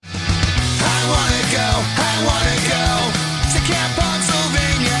go, I wanna go to Camp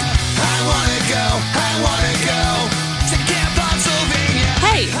Pennsylvania. I wanna go, I wanna go to Camp Pennsylvania.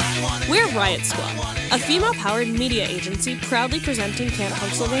 Hey, we're Riot Squad, a female-powered media agency proudly presenting Camp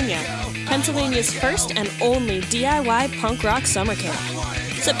Pennsylvania, Pennsylvania's first and only DIY punk rock summer camp.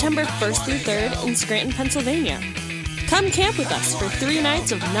 September 1st through 3rd in Scranton, Pennsylvania. Come camp with us for 3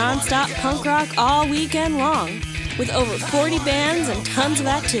 nights of non-stop punk rock all weekend long, with over 40 bands and tons of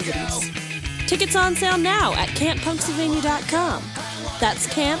activities. Tickets on sale now at camppunksylvania.com. That's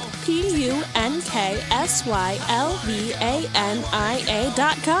camp,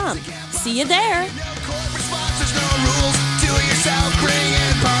 PUNKSYLVANIA.com. See you there. Corporate sponsors, no rules. Do it yourself,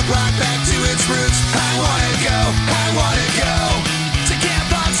 bringing punk rock back to its roots. I wanna go to Camp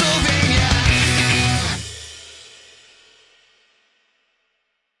Pennsylvania.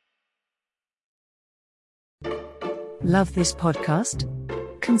 Love this podcast?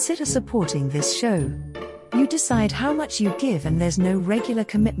 Consider supporting this show. You decide how much you give and there's no regular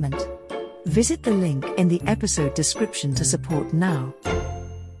commitment. Visit the link in the episode description to support now.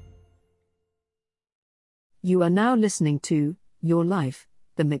 You are now listening to Your Life,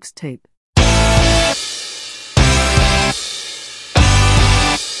 the Mixtape.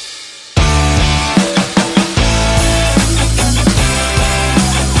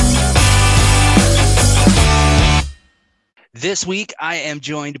 This week, I am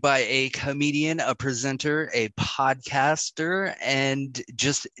joined by a comedian, a presenter, a podcaster, and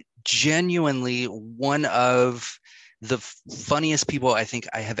just genuinely one of the funniest people I think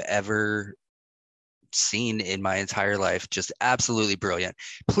I have ever seen in my entire life. Just absolutely brilliant.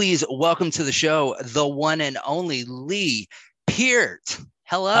 Please welcome to the show, the one and only Lee PEART.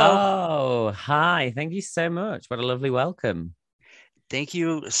 Hello. Oh, hi. Thank you so much. What a lovely welcome. Thank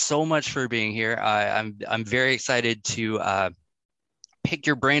you so much for being here. I'm very excited to pick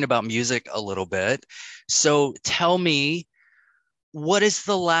your brain about music a little bit. So tell me, what is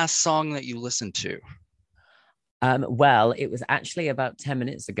the last song that you listened to? Well, it was actually about 10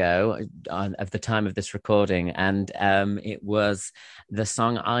 minutes ago of the time of this recording, and it was the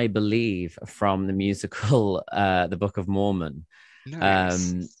song I Believe from the musical The Book of Mormon.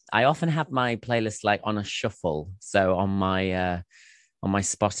 Nice. I often have my playlist like on a shuffle. So on my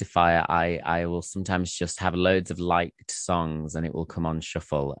Spotify, I will sometimes just have loads of liked songs and it will come on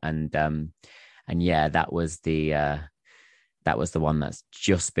shuffle. And yeah, that was the one that's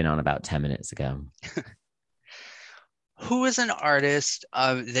just been on about 10 minutes ago. Who is an artist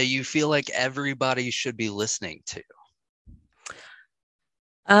that you feel like everybody should be listening to?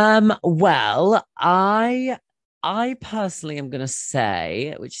 Well, I personally am going to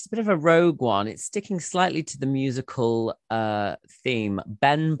say, which is a bit of a rogue one, it's sticking slightly to the musical theme,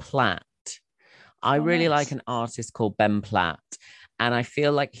 Ben Platt. I really like an artist called Ben Platt, and I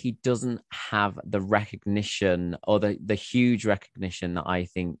feel like he doesn't have the recognition or the huge recognition that I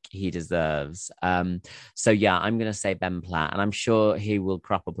think he deserves. So yeah, I'm going to say Ben Platt, and I'm sure he will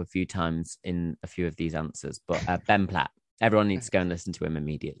crop up a few times in a few of these answers, but Ben Platt, everyone needs to go and listen to him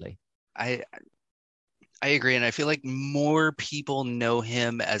immediately. I agree, and I feel like more people know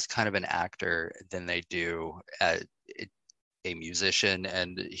him as kind of an actor than they do as a musician,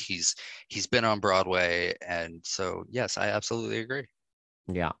 and he's been on Broadway, and so yes, I absolutely agree.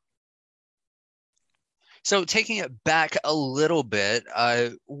 Yeah. So taking it back a little bit,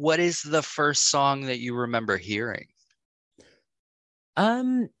 what is the first song that you remember hearing?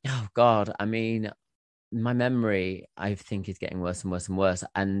 Oh God, I mean, my memory, I think, is getting worse and worse and worse.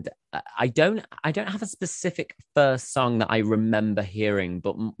 And I don't have a specific first song that I remember hearing,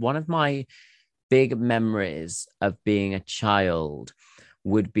 but one of my big memories of being a child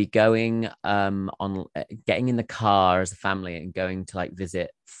would be getting in the car as a family and going to like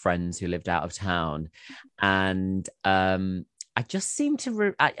visit friends who lived out of town. And I just seem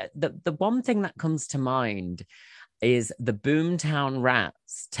to the one thing that comes to mind is the Boomtown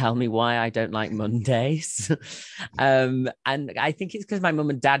Rats, Tell Me Why I Don't Like Mondays. And I think it's because my mum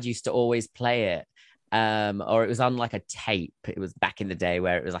and dad used to always play it. Or it was on like a tape. It was back in the day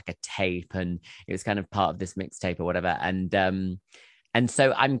where it was like a tape and it was kind of part of this mixtape or whatever. And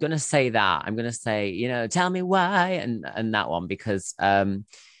so I'm going to say that. I'm going to say, Tell Me Why, and that one, because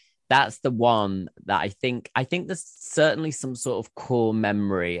that's the one that I think there's certainly some sort of core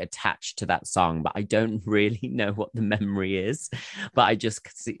memory attached to that song, but I don't really know what the memory is. But I just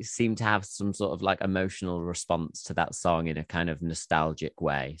seem to have some sort of like emotional response to that song in a kind of nostalgic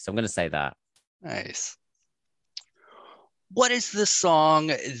way. So I'm going to say that. Nice. What is the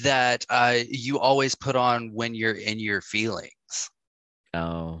song that you always put on when you're in your feelings?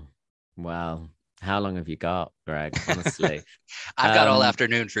 Oh, well, How long have you got, Greg? Honestly. I've got all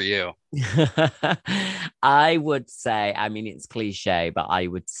afternoon for you. I would say, I mean, it's cliche, but I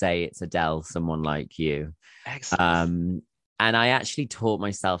would say it's Adele, Someone Like You. Excellent. And I actually taught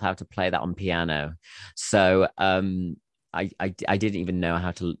myself how to play that on piano. So I didn't even know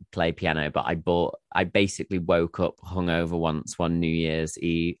how to play piano, but I basically woke up hungover once one New Year's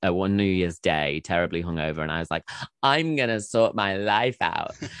Eve, one New Year's Day, terribly hungover, and I was like, I'm gonna sort my life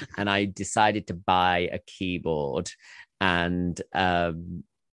out, and I decided to buy a keyboard, and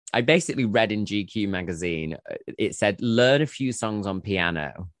I basically read in GQ magazine, it said learn a few songs on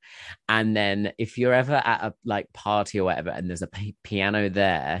piano. And then if you're ever at a like party or whatever, and there's a piano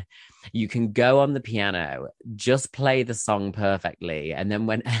there, you can go on the piano, just play the song perfectly. And then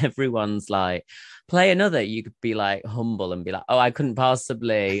when everyone's like, play another, you could be like humble and be like, oh, I couldn't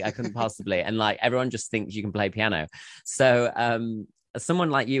possibly. And like everyone just thinks you can play piano. So someone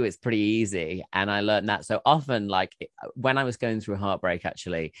like you, it's pretty easy. And I learned that. So often, like when I was going through heartbreak,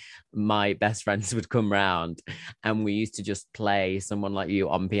 actually, my best friends would come round and we used to just play Someone Like You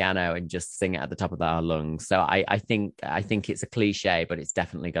on piano and just sing it at the top of our lungs. So I think it's a cliche, but it's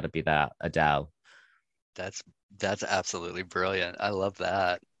definitely got to be that Adele. That's absolutely brilliant. I love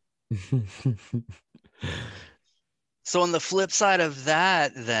that. So on the flip side of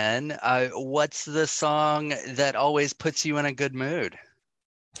that, then, what's the song that always puts you in a good mood?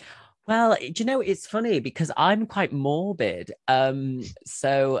 Well, do you know, it's funny because I'm quite morbid.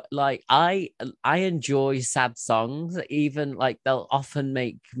 So like I enjoy sad songs, even like they'll often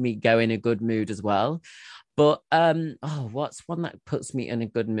make me go in a good mood as well. But what's one that puts me in a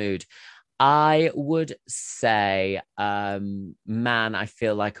good mood? I would say Man, I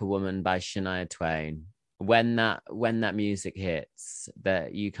Feel Like a Woman by Shania Twain. When that music hits,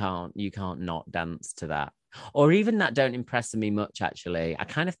 that you can't not dance to that. Or even That Don't Impress Me Much, actually. I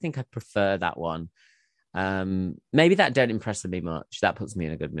kind of think I prefer that one. Maybe That Don't Impress Me Much. That puts me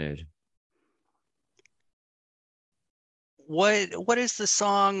in a good mood. What is the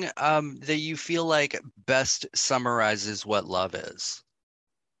song that you feel like best summarizes what love is?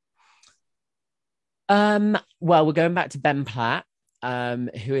 Well, we're going back to Ben Platt,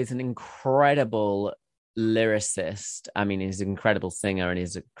 who is an incredible lyricist. I mean, he's an incredible singer and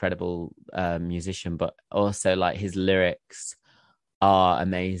he's an incredible musician, but also like his lyrics are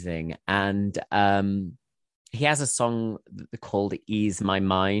amazing. And he has a song called Ease My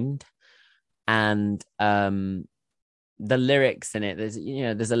Mind. And the lyrics in it,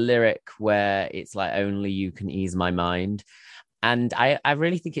 there's a lyric where it's like, only you can ease my mind. And I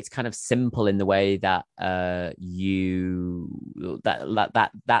really think it's kind of simple in the way that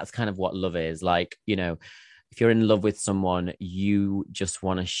that's kind of what love is. Like, if you're in love with someone, you just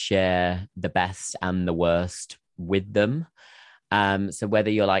want to share the best and the worst with them. So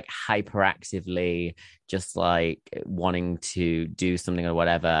whether you're like hyperactively just like wanting to do something or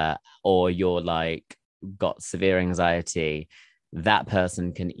whatever, or you're like got severe anxiety, that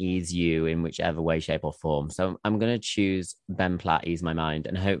person can ease you in whichever way, shape, or form. So I'm going to choose Ben Platt, Ease My Mind,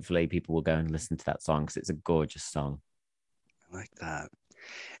 and hopefully people will go and listen to that song because it's a gorgeous song. I like that.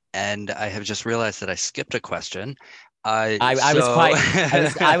 And I have just realized that I skipped a question. I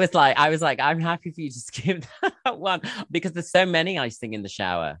was like, I'm happy for you to skip that one because there's so many I sing in the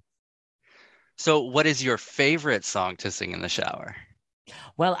shower. So what is your favorite song to sing in the shower?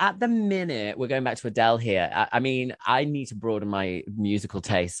 Well, at the minute, we're going back to Adele here. I mean, I need to broaden my musical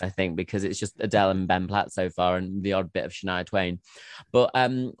tastes, I think, because it's just Adele and Ben Platt so far and the odd bit of Shania Twain. But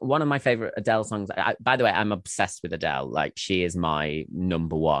one of my favorite Adele songs, by the way, I'm obsessed with Adele. Like, she is my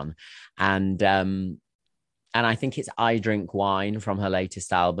number one. And I think it's I Drink Wine from her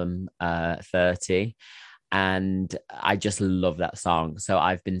latest album, 30. And I just love that song. So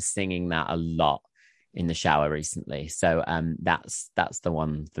I've been singing that a lot in the shower recently. So that's the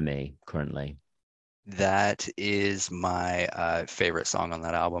one for me currently. That is my favorite song on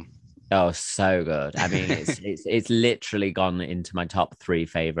that album. Oh, so good. I mean, it's literally gone into my top 3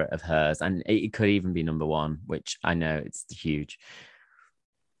 favorite of hers, and it could even be number 1, which I know it's huge.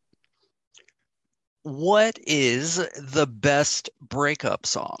 What is the best breakup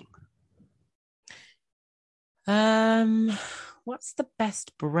song? What's the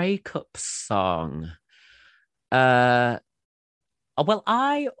best breakup song? Well,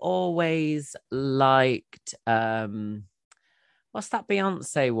 I always liked what's that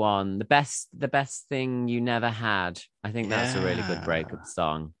Beyonce one? The best thing you never had. I think that's a really good breakup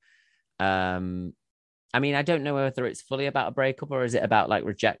song. I mean, I don't know whether it's fully about a breakup or is it about like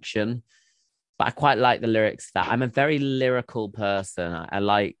rejection. but I quite like the lyrics of that. I'm a very lyrical person. I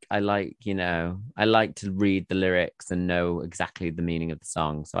like to read the lyrics and know exactly the meaning of the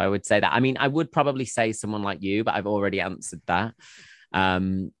song. So I would say that. I mean, I would probably say Someone Like You, but I've already answered that.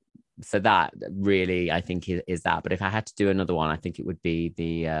 So that really, I think, is that. But if I had to do another one, I think it would be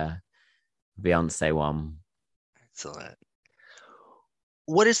the Beyonce one. Excellent.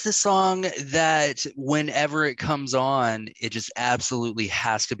 What is the song that whenever it comes on, it just absolutely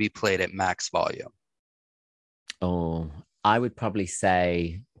has to be played at max volume? Oh, I would probably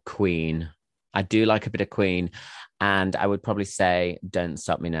say Queen. I do like a bit of Queen, and I would probably say Don't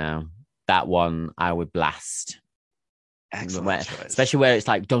Stop Me Now. That one I would blast. Excellent choice. Especially where it's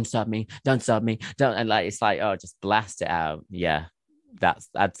like, don't stop me, don't stop me, don't, and like it's like, oh, just blast it out. Yeah,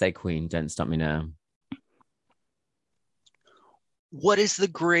 I'd say Queen, Don't Stop Me Now. What is the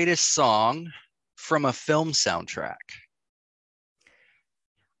greatest song from a film soundtrack?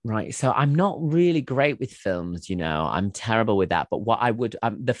 Right. So I'm not really great with films, I'm terrible with that. But what I would,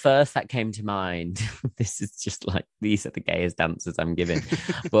 the first that came to mind, this is just like, these are the gayest answers I'm giving,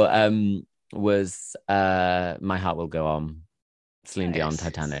 but was My Heart Will Go On, Celine Dion,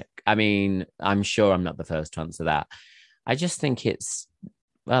 Titanic. I mean, I'm sure I'm not the first to answer that. I just think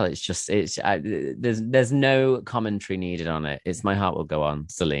there's no commentary needed on it. It's My Heart Will Go On,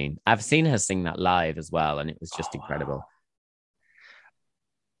 Celine. I've seen her sing that live as well, and it was just incredible. Wow.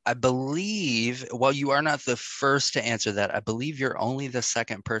 I believe, while you are not the first to answer that, I believe you're only the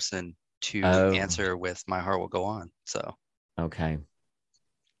second person to answer with My Heart Will Go On. So, okay.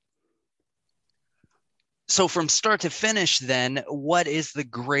 So from start to finish, then, what is the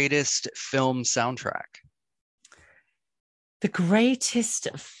greatest film soundtrack? The greatest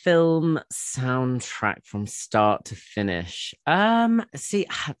film soundtrack from start to finish. See,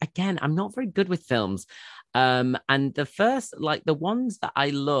 again, I'm not very good with films. And the first, like the ones that I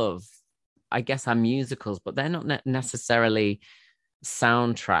love, I guess are musicals, but they're not necessarily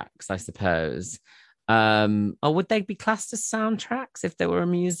soundtracks, I suppose. Or would they be classed as soundtracks if they were a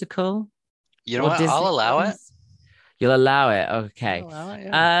musical? You know what? I'll allow it. You'll allow it. Okay. I'll allow it,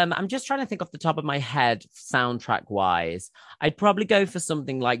 yeah. I'm just trying to think off the top of my head, soundtrack wise. I'd probably go for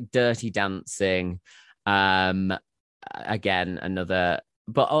something like Dirty Dancing. Again,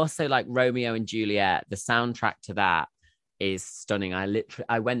 but also like Romeo and Juliet. The soundtrack to that is stunning.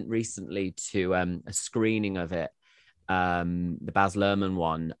 I went recently to a screening of it, the Baz Luhrmann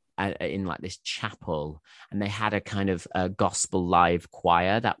one, in like this chapel, and they had a kind of a gospel live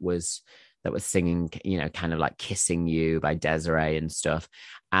choir that was singing, kind of like Kissing You by Desiree and stuff.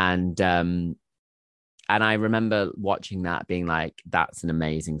 And I remember watching that being like, that's an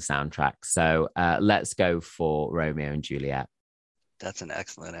amazing soundtrack. So let's go for Romeo and Juliet. That's an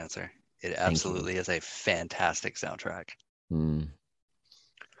excellent answer. It absolutely is a fantastic soundtrack.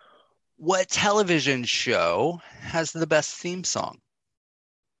 What television show has the best theme song?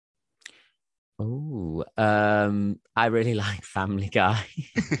 Oh, I really like Family Guy.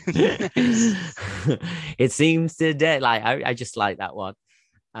 It seems today, like I just like that one.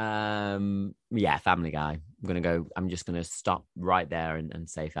 Yeah, Family Guy. I'm just gonna stop right there and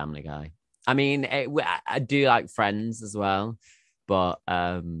say Family Guy. I mean, I do like Friends as well, but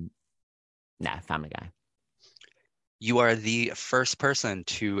Family Guy. You are the first person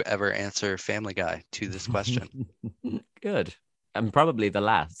to ever answer Family Guy to this question. Good. I'm probably the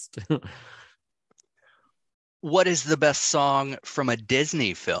last. What is the best song from a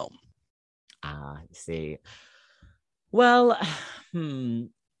Disney film? See. Well,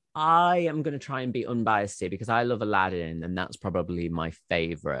 I am going to try and be unbiased here because I love Aladdin, and that's probably my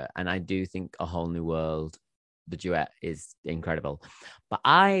favorite. And I do think A Whole New World, the duet, is incredible. But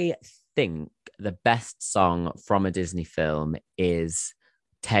I think the best song from a Disney film is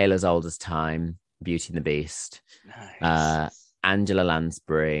Tale as Old as Time, Beauty and the Beast. Nice. Angela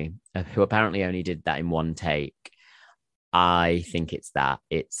Lansbury, who apparently only did that in one take. I think it's that.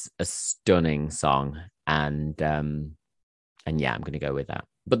 It's a stunning song, and yeah, I'm going to go with that.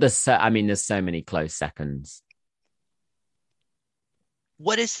 But there's so many close seconds.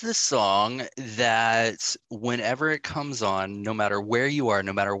 What is the song that whenever it comes on, no matter where you are,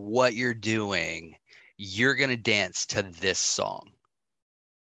 no matter what you're doing, you're going to dance to this song?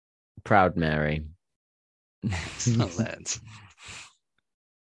 Proud Mary. Excellent.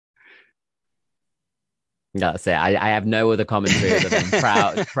 That's it. I have no other commentary other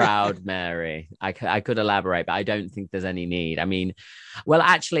than proud Mary. I could elaborate, but I don't think there's any need. I mean, well,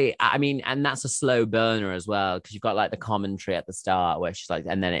 actually, and that's a slow burner as well, because you've got like the commentary at the start where she's like,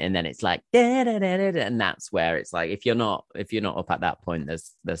 and then it's like, da, da, da, da, da, and that's where it's like, if you're not up at that point,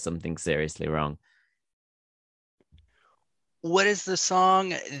 there's something seriously wrong. What is the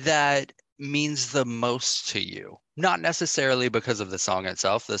song that means the most to you? Not necessarily because of the song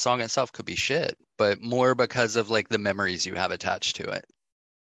itself. The song itself could be shit, but more because of like the memories you have attached to it.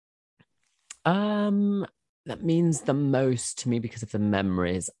 Um, that means the most to me because of the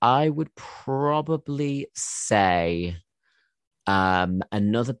memories. I would probably say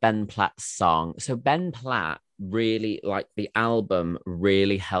another Ben Platt song. So Ben Platt really, like, the album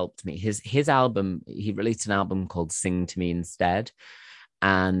really helped me. His album, he released an album called Sing to Me Instead.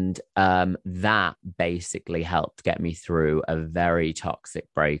 And that basically helped get me through a very toxic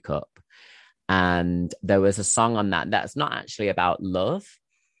breakup. And there was a song on that that's not actually about love,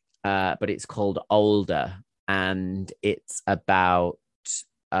 but it's called Older. And it's about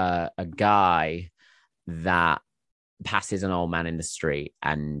a guy that passes an old man in the street,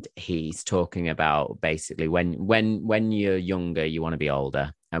 and he's talking about basically when you're younger you want to be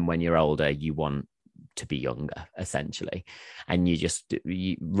older, and when you're older you want to be younger, essentially. And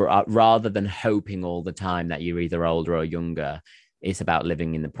rather than hoping all the time that you're either older or younger, it's about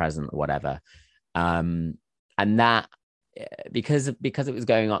living in the present or whatever. And that, because it was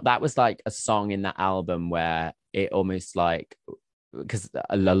going on, that was like a song in that album where it almost like, because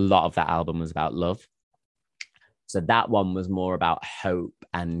a lot of that album was about love. So that one was more about hope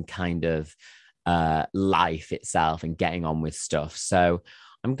and kind of life itself and getting on with stuff. So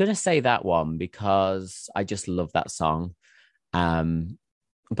I'm going to say that one because I just love that song.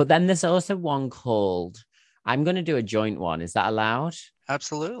 But then there's also one called, I'm going to do a joint one. Is that allowed?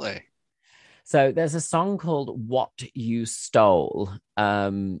 Absolutely. So there's a song called What You Stole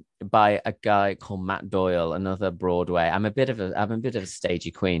by a guy called Matt Doyle, another Broadway. I'm a bit of a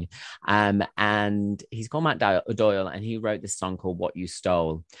stagey queen. And he's called Matt Doyle, and he wrote this song called What You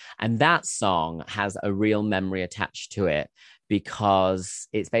Stole. And that song has a real memory attached to it because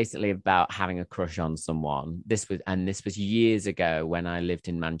it's basically about having a crush on someone. This was years ago when I lived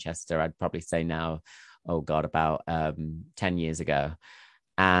in Manchester. I'd probably say now, oh God, about 10 years ago.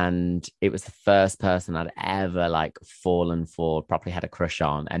 And it was the first person I'd ever like fallen for, properly had a crush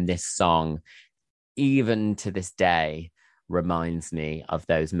on. And this song, even to this day, reminds me of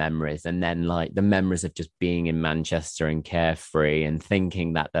those memories. And then like the memories of just being in Manchester and carefree and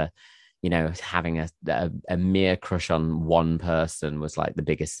thinking that having a mere crush on one person was like the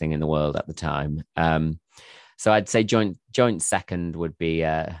biggest thing in the world at the time. So I'd say joint second would be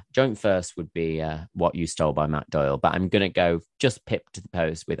joint first would be What You Stole by Matt Doyle, but I'm gonna go just pip to the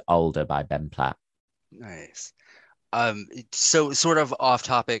post with Older by Ben Platt. Nice. So sort of off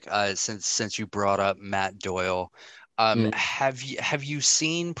topic, since you brought up Matt Doyle, have you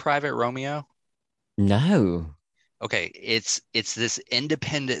seen Private Romeo? No. Okay, it's this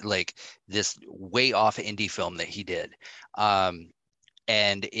independent, like this way off indie film that he did.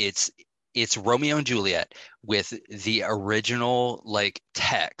 And it's Romeo and Juliet with the original like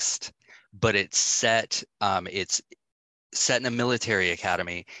text, but it's set in a military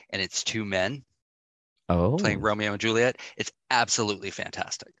academy, and it's two men playing Oh. Romeo and Juliet. It's absolutely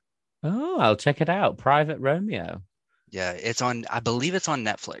fantastic. Oh, I'll check it out. Private Romeo. Yeah, I believe it's on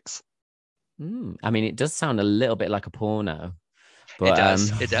Netflix. I mean, it does sound a little bit like a porno, It but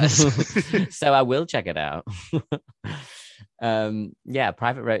does. It does. so I will check it out. Yeah,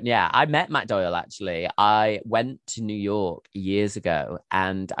 Private Road. Yeah, I met Matt Doyle actually. I went to New York years ago,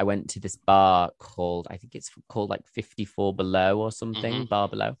 and I went to this bar called, I think it's called like 54 Below or something, Bar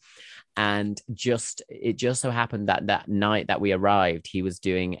Below. And it just so happened that that night that we arrived, he was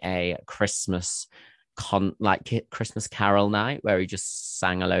doing a Christmas Christmas Carol night where he just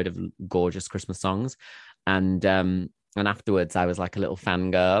sang a load of gorgeous Christmas songs. And afterwards, I was like a little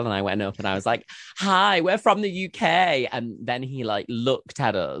fangirl, and I went up and I was like, "Hi, we're from the UK." And then he like looked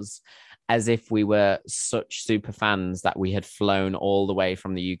at us as if we were such super fans that we had flown all the way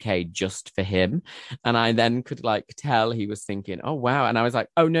from the UK just for him. And I then could like tell he was thinking, "Oh wow." And I was like,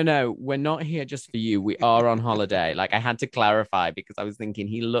 "Oh no, we're not here just for you. We are on holiday." Like I had to clarify because I was thinking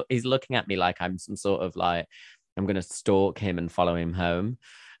he's looking at me like I'm some sort of like I'm gonna stalk him and follow him home.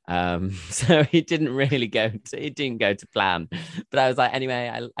 So it didn't go to plan, but I was like,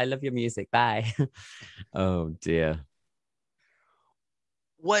 anyway, I love your music. Bye. Oh dear.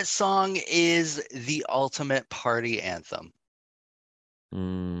 What song is the ultimate party anthem?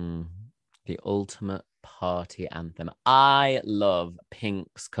 The ultimate party anthem. I love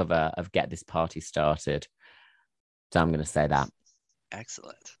Pink's cover of Get This Party Started. So I'm going to say that.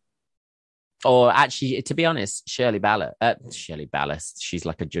 Excellent. Or actually, to be honest, Shirley Ballas, she's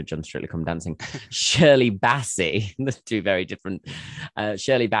like a judge on Strictly Come Dancing. Shirley Bassey, the two very different.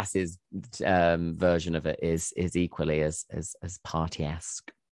 Shirley Bassey's version of it is equally as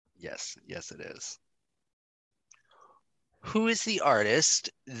party-esque. Yes, it is. Who is the artist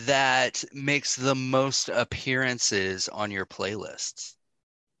that makes the most appearances on your playlists?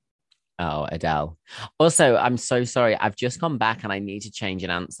 Oh, Adele. Also, I'm so sorry. I've just gone back and I need to change an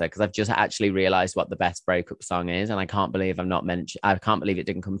answer because I've just actually realized what the best breakup song is. And I can't believe I can't believe it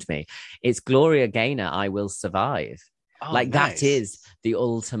didn't come to me. It's Gloria Gaynor, I Will Survive. Oh, Like that nice. is the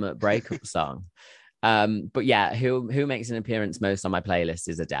ultimate breakup song. But yeah, who makes an appearance most on my playlist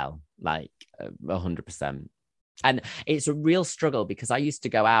is Adele, like 100%. And it's a real struggle because I used to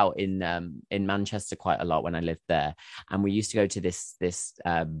go out in Manchester quite a lot when I lived there, and we used to go to this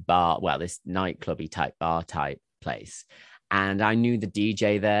bar, well, this nightclubby type bar type place, and I knew the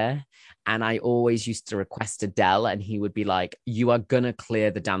DJ there, and I always used to request Adele, and he would be like, "You are gonna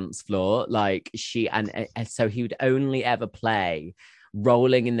clear the dance floor," like and so he would only ever play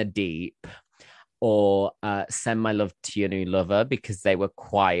 "Rolling in the Deep" or "Send My Love to Your New Lover" because they were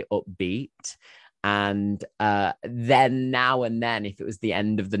quite upbeat. And then now and then, if it was the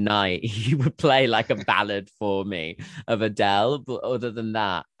end of the night, he would play like a ballad for me of Adele. But other than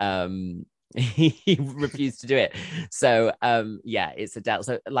that, he refused to do it. So yeah, it's Adele.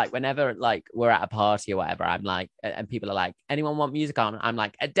 So like whenever like we're at a party or whatever, I'm like, and people are like, anyone want music on? I'm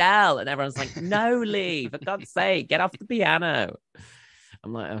like, Adele, and everyone's like, no, Lee, for God's sake, get off the piano.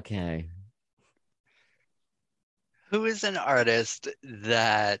 I'm like, okay. Who is an artist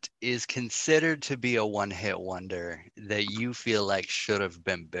that is considered to be a one-hit wonder that you feel like should have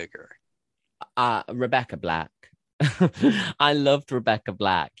been bigger? Rebecca Black. I loved Rebecca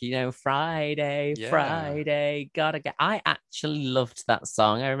Black. You know, Friday, Yeah. Friday, gotta get. I actually loved that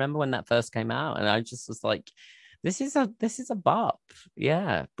song. I remember when that first came out, and I just was like, this is a bop.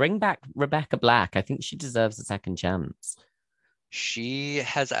 Yeah, bring back Rebecca Black. I think she deserves a second chance. She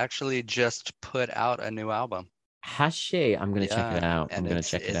has actually just put out a new album. Has she? I'm gonna check it Yeah, out. I'm and gonna it's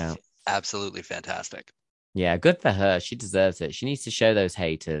check it it's out. absolutely fantastic. Yeah, good for her. She deserves it. She needs to show those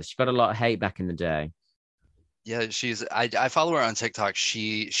haters. She got a lot of hate back in the day. Yeah, I follow her on TikTok.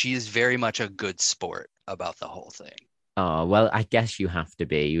 She is very much a good sport about the whole thing. Oh, well, I guess you have to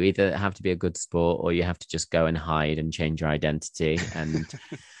be. You either have to be a good sport or you have to just go and hide and change your identity. And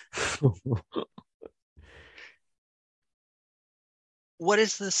What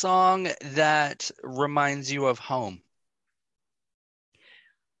is the song that reminds you of home?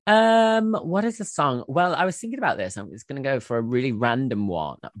 what is the song? Well, I was thinking about this. I was gonna go for a really random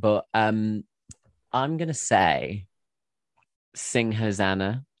one, but I'm gonna say Sing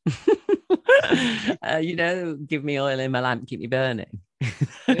Hosanna. You know, give me oil in my lamp, keep me burning.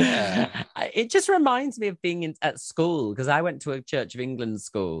 Yeah. It just reminds me of being at school because I went to a Church of England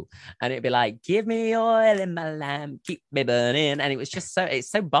school and it'd be like, give me oil in my lamp, keep me burning. And it was just it's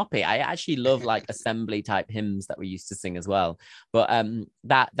so boppy. I actually love like assembly type hymns that we used to sing as well. But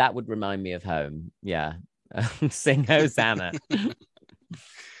that would remind me of home. Yeah. Sing Hosanna.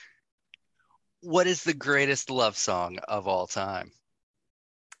 What is the greatest love song of all time?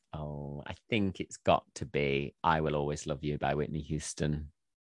 Oh, I think it's got to be I Will Always Love You by Whitney Houston.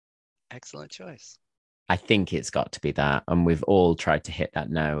 Excellent choice. I think it's got to be that. And we've all tried to hit that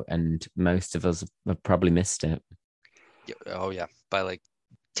note, and most of us have probably missed it. Oh yeah, by like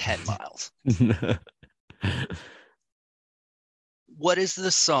 10 miles. What is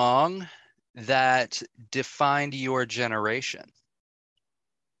the song that defined your generation?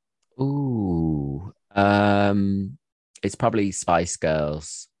 Ooh. It's probably Spice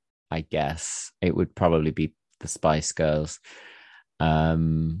Girls, I guess. It would probably be the Spice Girls.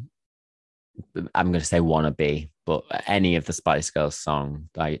 I'm going to say Wannabe, but any of the Spice Girls song,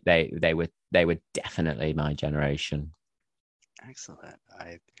 like they were definitely my generation. Excellent.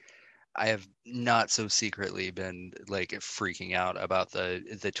 I have not so secretly been like freaking out about the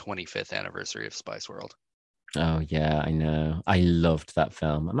 25th anniversary of Spice World. Oh yeah, I know. I loved that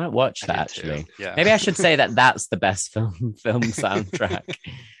film. I might watch that actually. Yeah. Maybe I should say that that's the best film soundtrack.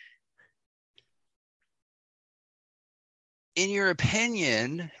 In your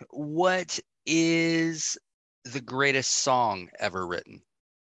opinion, what is the greatest song ever written?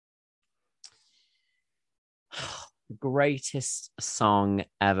 Greatest song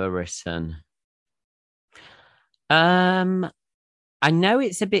ever written. I know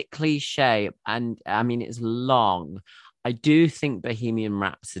it's a bit cliche, and I mean it's long. I do think Bohemian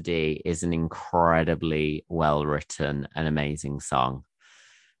Rhapsody is an incredibly well written and amazing song.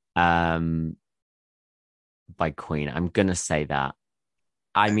 By Queen. I'm gonna say that.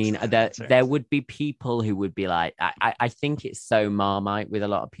 I mean, there would be people who would be like, I think it's so Marmite with a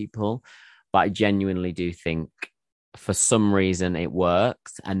lot of people, but I genuinely do think for some reason it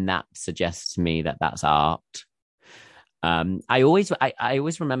works, and that suggests to me that that's art. I always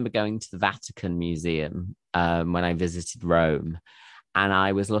remember going to the Vatican Museum when I visited Rome, and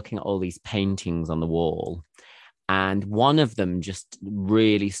I was looking at all these paintings on the wall. And one of them just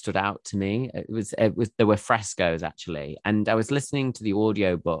really stood out to me. There were frescoes actually. And I was listening to the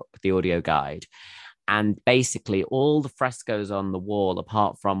audio book, the audio guide. And basically all the frescoes on the wall,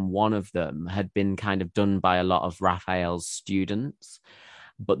 apart from one of them, had been kind of done by a lot of Raphael's students.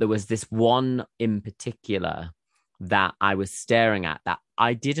 But there was this one in particular that I was staring at that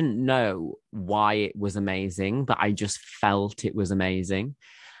I didn't know why it was amazing, but I just felt it was amazing.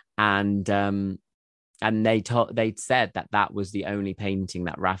 And they'd said that was the only painting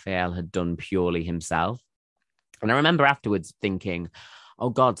that Raphael had done purely himself. And I remember afterwards thinking,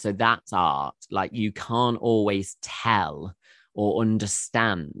 oh God, so that's art. Like you can't always tell or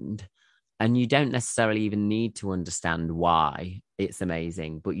understand. And you don't necessarily even need to understand why it's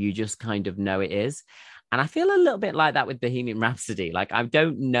amazing, but you just kind of know it is. And I feel a little bit like that with Bohemian Rhapsody. Like I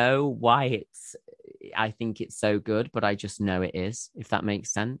don't know why I think it's so good, but I just know it is, if that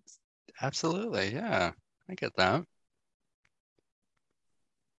makes sense. Absolutely. Yeah, I get that.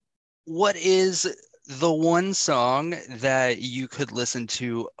 What is the one song that you could listen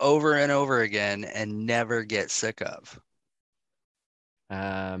to over and over again and never get sick of?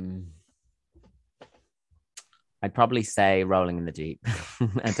 I'd probably say Rolling in the Deep,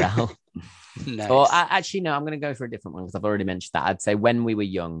 Adele. Nice. Or actually, no, I'm going to go for a different one because I've already mentioned that. I'd say When We Were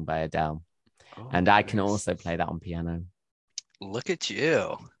Young by Adele. Oh, and I can nice. also play that on piano. Look at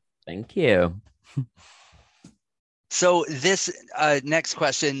you. Thank you. So this next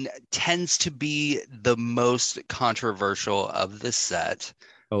question tends to be the most controversial of the set.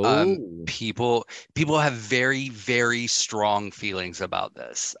 Oh, People have very, very strong feelings about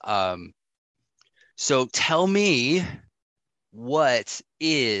this. So tell me, what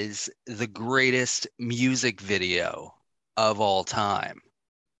is the greatest music video of all time?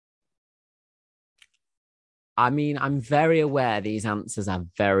 I mean, I'm very aware these answers are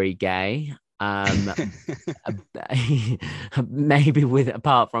very gay. Maybe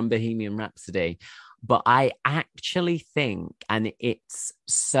apart from Bohemian Rhapsody, but I actually think, and it's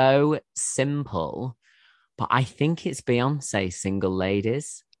so simple, but I think it's Beyonce, Single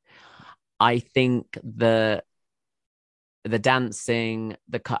Ladies. I think the dancing,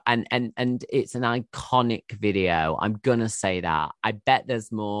 and it's an iconic video. I'm gonna say that. I bet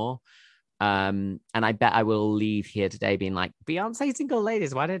there's more. And I bet I will leave here today being like, Beyonce, Single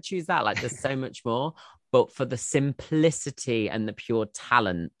Ladies, why did I choose that? Like, there's so much more. But for the simplicity and the pure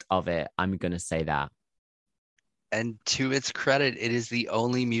talent of it, I'm going to say that. And to its credit, it is the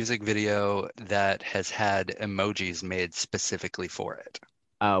only music video that has had emojis made specifically for it.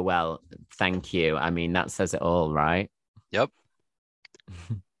 Oh, well, thank you. I mean, that says it all, right? Yep.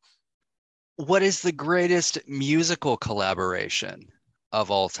 What is the greatest musical collaboration of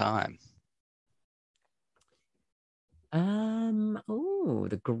all time?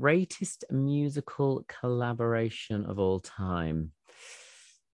 The greatest musical collaboration of all time.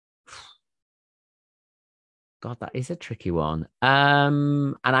 God, that is a tricky one.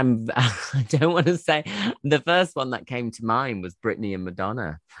 And I don't want to say the first one that came to mind was Britney and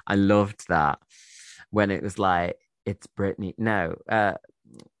Madonna. I loved that when it was like, it's Britney. No,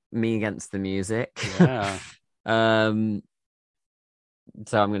 Me Against the Music. Yeah.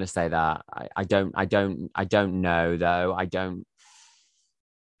 So I'm going to say that. I don't know though.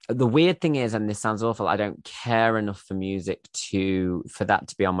 The weird thing is, and this sounds awful, I don't care enough for music for that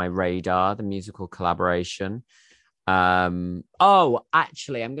to be on my radar, the musical collaboration. Actually,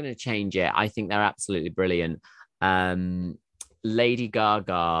 I'm going to change it. I think they're absolutely brilliant. Lady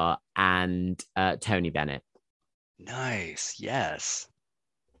Gaga and Tony Bennett. Nice. Yes.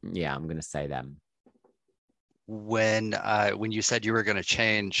 Yeah, I'm going to say them. When you said you were going to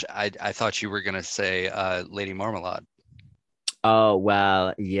change, I thought you were going to say Lady Marmalade. Oh,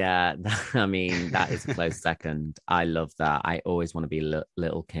 well, yeah. I mean, that is a close second. I love that. I always want to be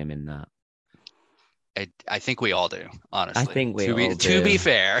Little Kim in that. I think we all do, honestly. I think we all do. To be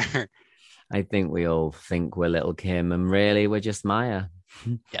fair. I think we all think we're Little Kim, and really we're just Maya.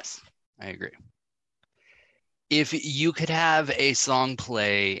 Yes, I agree. If you could have a song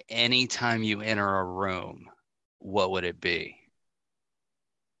play anytime you enter a room, what would it be?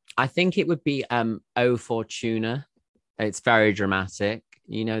 I think it would be Oh Fortuna. It's very dramatic.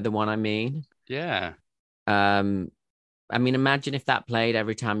 You know the one I mean? Yeah. I mean, imagine if that played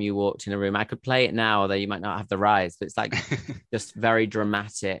every time you walked in a room. I could play it now, although you might not have the rights, but it's like just very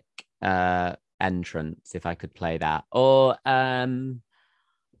dramatic entrance if I could play that. Or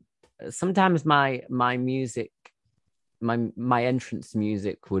sometimes my music, my entrance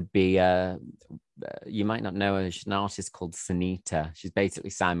music would be you might not know her. She's an artist called Sunita. She's basically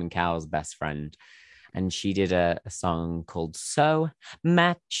Simon Cowell's best friend. and she did a song called So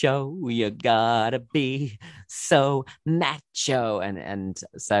Macho, You Gotta Be So Macho. And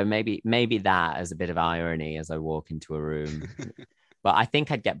so maybe that as a bit of irony as I walk into a room. But I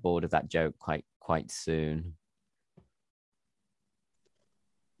think I'd get bored of that joke quite soon.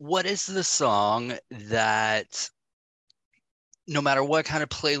 What is the song that no matter what kind of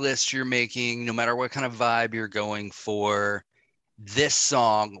playlist you're making, no matter what kind of vibe you're going for, this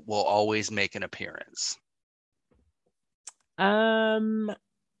song will always make an appearance? I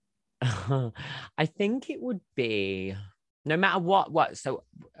think it would be no matter what. So,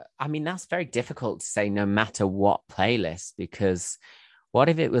 I mean, that's very difficult to say no matter what playlist, because what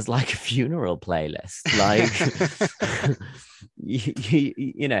if it was like a funeral playlist? Like,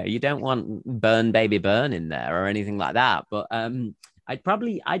 you don't want Burn Baby Burn in there or anything like that. But I'd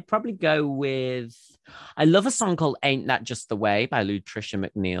probably go with, I love a song called Ain't That Just the Way by Lutricia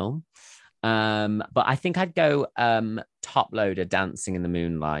McNeil. But I think I'd go Top Loader, Dancing in the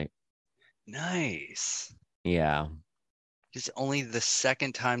Moonlight. Nice. Yeah. It's only the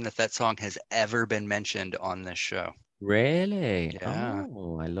second time that song has ever been mentioned on this show. Really? Yeah.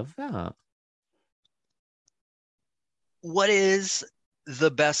 Oh, I love that. What is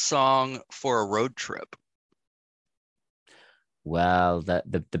the best song for a road trip? Well, the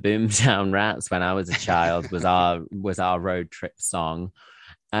Boomtown Rats when I was a child was our road trip song.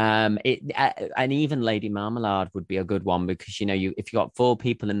 And even Lady Marmalade would be a good one, because if you got four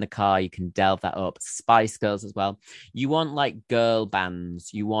people in the car, you can delve that up. Spice Girls as well. You want like girl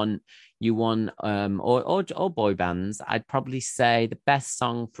bands, or boy bands. I'd probably say the best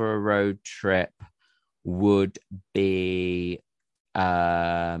song for a road trip would be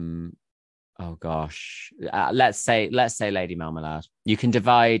oh gosh, let's say Lady Marmalade.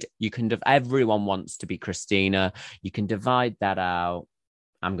 Everyone wants to be Christina. You can divide that out.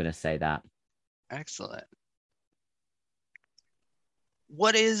 I'm going to say that. Excellent.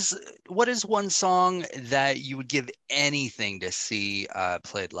 What is one song that you would give anything to see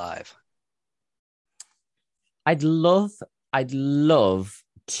played live? I'd love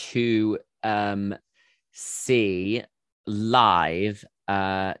to see live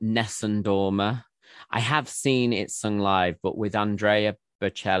Nessun Dorma. I have seen it sung live, but with Andrea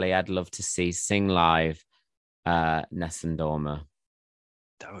Bocelli, I'd love to see sing live Nessun Dorma.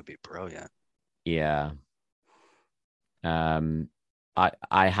 That would be brilliant. Yeah. I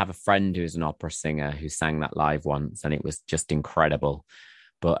have a friend who's an opera singer who sang that live once, and it was just incredible.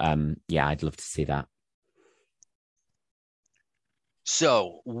 But yeah, I'd love to see that.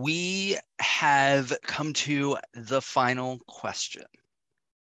 So we have come to the final question.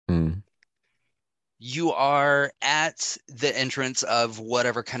 Mm. You are at the entrance of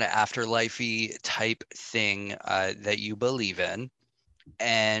whatever kind of afterlife-y type thing that you believe in.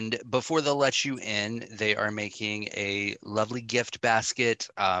 And before they'll let you in, they are making a lovely gift basket.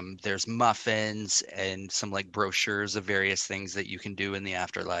 There's muffins and some like brochures of various things that you can do in the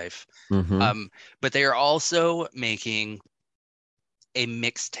afterlife. Mm-hmm. But they are also making a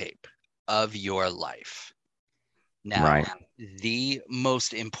mixtape of your life. Now, Right. the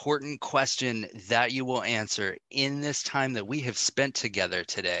most important question that you will answer in this time that we have spent together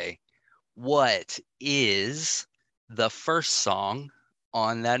today, what is the first song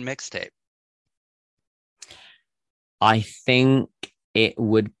on that mixtape? I think it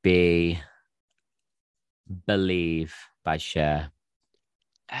would be Believe by Cher.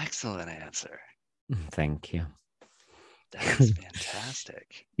 Excellent answer. Thank you. That is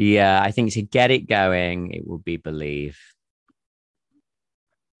fantastic. Yeah, I think to get it going, it would be Believe.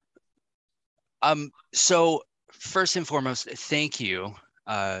 So first and foremost, thank you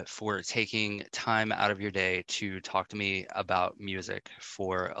for taking time out of your day to talk to me about music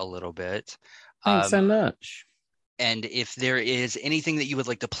for a little bit. Thanks so much. And if there is anything that you would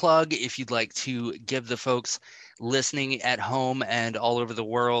like to plug, if you'd like to give the folks listening at home and all over the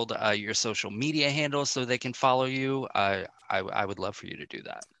world your social media handles so they can follow you, I would love for you to do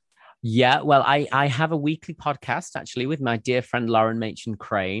that. Yeah, well, I have a weekly podcast actually with my dear friend Lauren Machin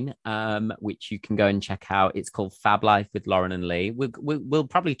Crane, which you can go and check out. It's called Fab Life with Lauren and Lee. We'll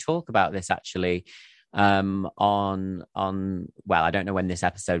probably talk about this actually on well, I don't know when this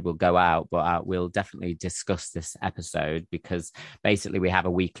episode will go out, but we'll definitely discuss this episode, because basically we have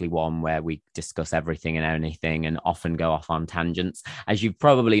a weekly one where we discuss everything and anything and often go off on tangents. As you've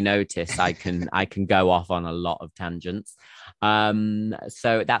probably noticed, I can go off on a lot of tangents.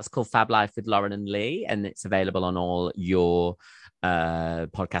 So that's called Fab Life with Lauren and Lee, and it's available on all your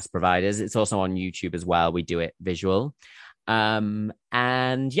podcast providers. It's also on YouTube as well. We do it visual.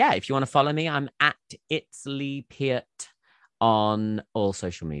 And yeah, if you want to follow me, I'm at It's Lee Peart on all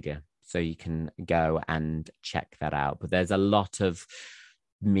social media. So you can go and check that out. But there's a lot of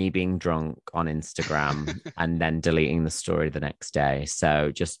me being drunk on Instagram and then deleting the story the next day.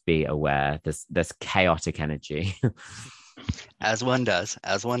 So just be aware. There's chaotic energy. As one does.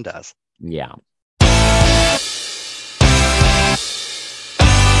 Yeah.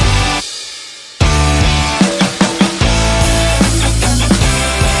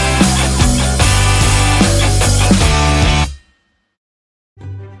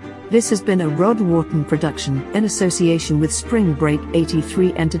 This has been a Rod Wharton production in association with Spring Break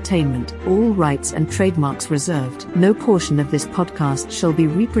 83 Entertainment. All rights and trademarks reserved. No portion of this podcast shall be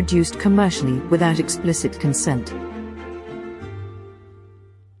reproduced commercially without explicit consent.